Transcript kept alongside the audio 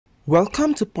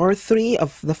Welcome to part 3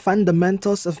 of the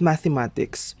Fundamentals of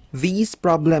Mathematics. These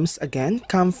problems again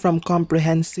come from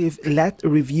comprehensive Let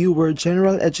Reviewer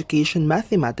General Education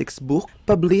Mathematics book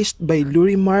published by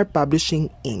Lurimar Publishing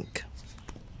Inc.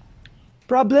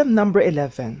 Problem number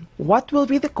 11. What will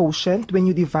be the quotient when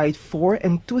you divide 4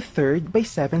 and 2/3 by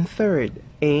 7/3?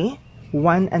 A.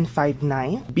 1 and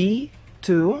 5/9. B.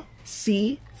 2.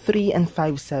 C. 3 and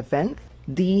 5/7.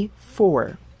 D.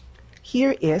 4.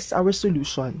 Here is our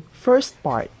solution. First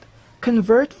part.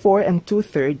 Convert 4 and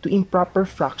 2/3 to improper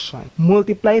fraction.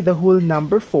 Multiply the whole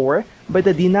number 4 by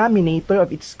the denominator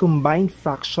of its combined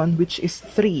fraction, which is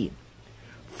 3.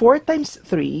 4 times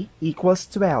 3 equals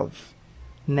 12.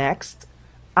 Next,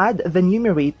 add the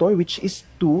numerator, which is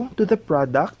 2, to the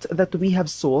product that we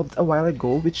have solved a while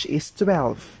ago, which is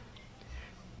 12.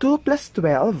 2 plus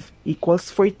 12 equals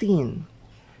 14.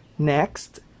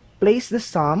 Next, place the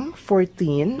sum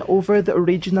 14 over the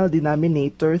original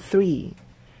denominator 3.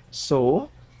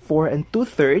 So, 4 and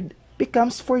 2/3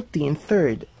 becomes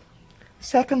 14/3.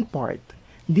 Second part,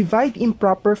 divide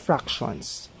improper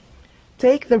fractions.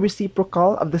 Take the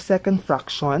reciprocal of the second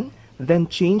fraction, then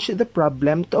change the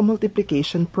problem to a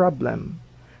multiplication problem.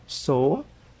 So,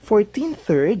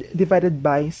 14/3 divided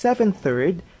by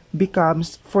 7/3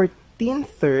 becomes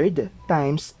 14/3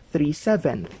 times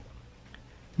 3/7.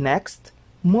 Next,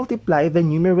 multiply the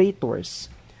numerators.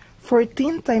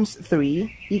 14 times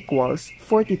 3 equals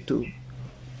 42.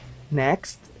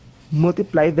 Next,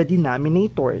 multiply the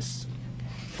denominators.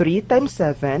 3 times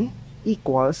 7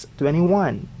 equals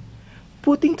 21.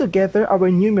 Putting together our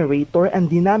numerator and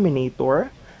denominator,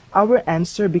 our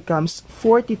answer becomes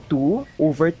 42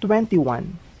 over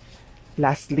 21.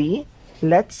 Lastly,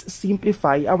 let's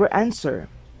simplify our answer.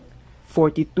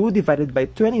 42 divided by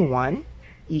 21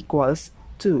 equals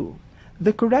 2.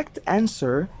 The correct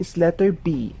answer is letter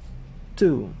B,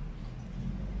 2.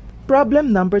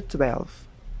 Problem number 12.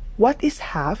 What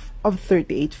is half of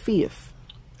 38/5?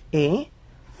 A.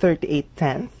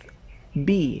 38/10.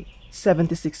 B.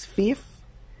 76/5.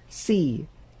 C.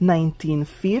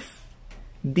 19/5.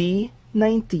 D.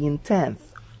 19/10.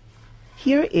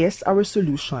 Here is our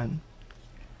solution.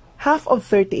 Half of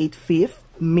 38/5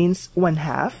 means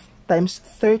 1/2 times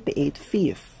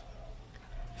 38/5.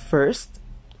 First,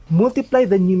 multiply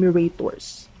the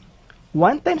numerators.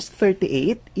 1 times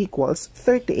 38 equals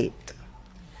 38.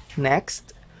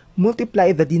 Next,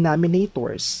 multiply the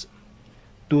denominators.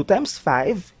 2 times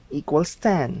 5 equals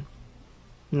 10.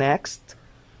 Next,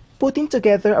 putting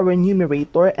together our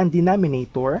numerator and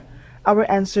denominator, our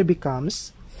answer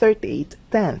becomes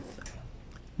 38/10.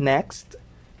 Next,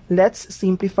 let's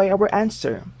simplify our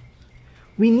answer.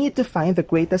 We need to find the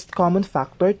greatest common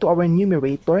factor to our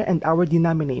numerator and our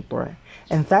denominator,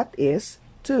 and that is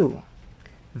 2.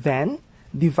 Then,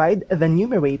 divide the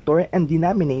numerator and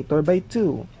denominator by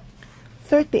 2.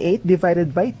 38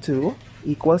 divided by 2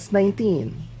 equals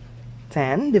 19.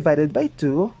 10 divided by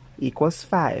 2 equals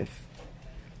 5.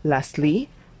 Lastly,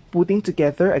 putting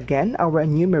together again our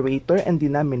numerator and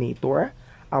denominator,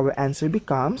 our answer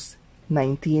becomes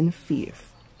 19/5.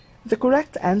 The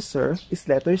correct answer is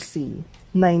letter C,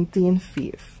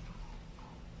 19/5.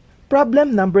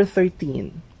 Problem number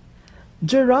 13.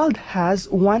 Jerald has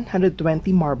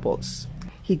 120 marbles.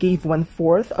 He gave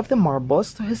 1/4 of the marbles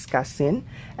to his cousin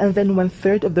and then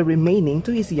 1/3 of the remaining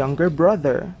to his younger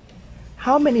brother.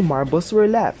 How many marbles were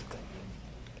left?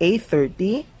 A.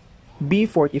 30, B.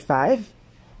 45,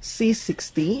 C.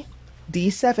 60, D.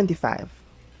 75.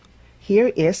 Here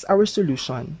is our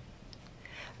solution.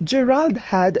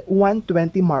 Jerald had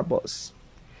 120 marbles.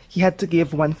 He had to give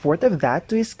 1/4 of that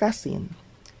to his cousin.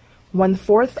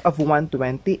 1/4 of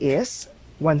 120 is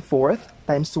 1/4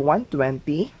 times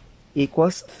 120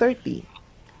 equals 30.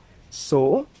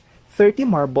 So, 30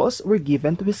 marbles were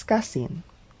given to his cousin.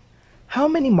 How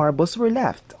many marbles were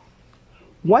left?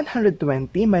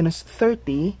 120 minus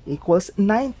 30 equals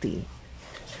 90.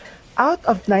 Out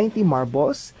of 90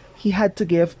 marbles, he had to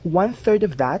give 1/3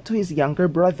 of that to his younger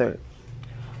brother.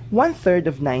 1/3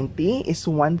 of 90 is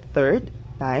 1/3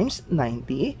 times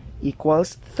 90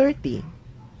 equals 30.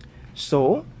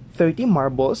 So, 30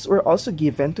 marbles were also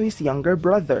given to his younger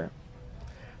brother.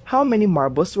 How many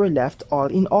marbles were left all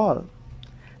in all?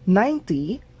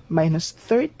 90 minus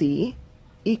 30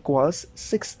 equals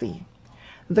 60.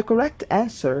 The correct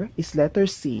answer is letter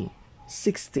C,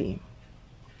 60.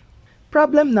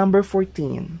 Problem number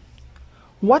 14.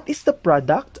 What is the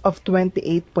product of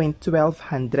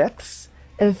 28.12 hundredths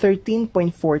and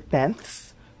 13.4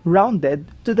 tenths rounded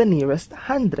to the nearest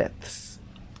hundredths?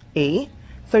 A.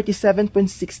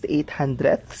 37.68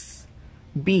 hundredths.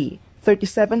 B.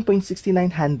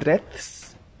 37.69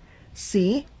 hundredths.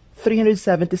 C.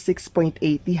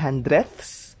 376.80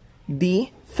 hundredths.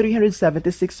 D.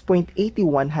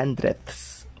 376.81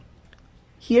 hundredths.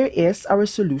 Here is our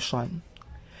solution.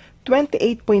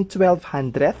 28.12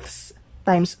 hundredths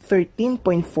times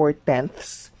 13.4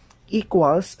 tenths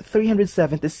equals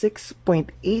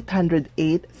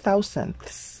 376.808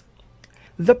 thousandths.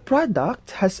 The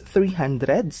product has 3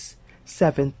 hundredths,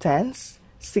 7 tenths,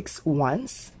 6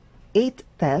 ones, 8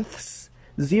 tenths,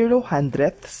 0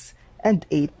 hundredths, and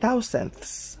 8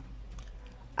 thousandths.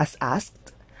 As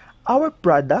asked, our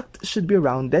product should be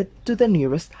rounded to the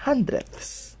nearest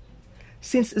hundredths.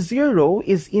 Since 0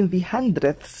 is in the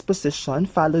hundredths position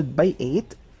followed by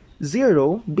 8,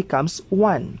 0 becomes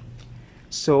 1.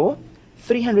 So,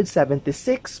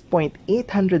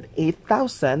 376.808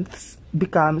 thousandths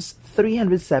becomes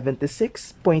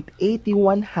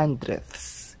 376.81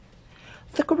 hundredths.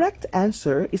 The correct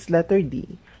answer is letter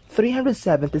D,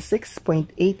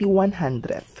 376.81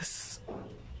 hundredths.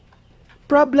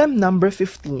 Problem number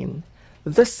 15.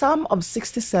 The sum of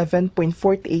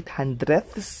 67.48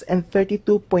 hundredths and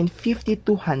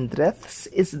 32.52 hundredths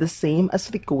is the same as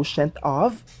the quotient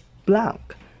of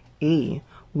blank. A.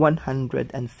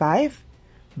 105,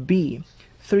 B.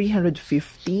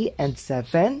 350 and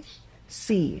 7,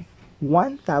 C.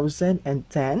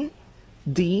 1010,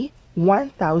 D.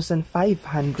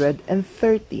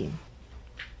 1530.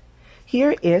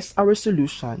 Here is our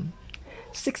solution.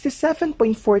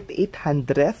 67.48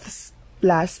 hundredths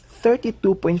plus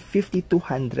 32.52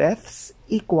 hundredths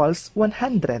equals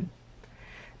 100.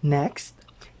 Next,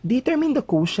 determine the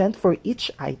quotient for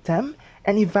each item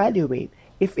and evaluate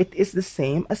if it is the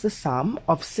same as the sum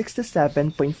of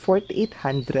 67.48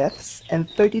 hundredths and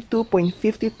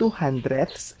 32.52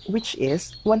 hundredths, which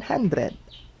is 100.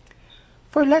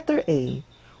 For letter A,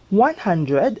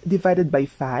 100 divided by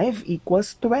 5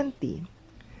 equals 20.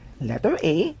 Letter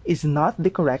A is not the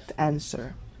correct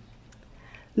answer.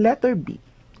 Letter B,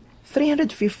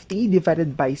 350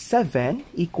 divided by 7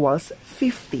 equals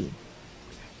 50.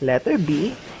 Letter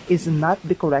B is not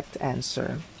the correct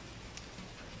answer.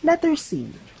 Letter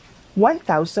C,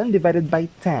 1000 divided by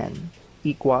 10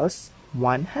 equals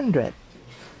 100.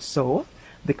 So,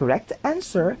 the correct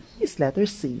answer is letter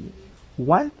C,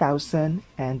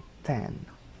 1010.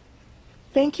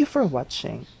 Thank you for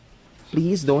watching.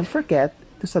 Please don't forget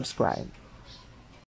to subscribe.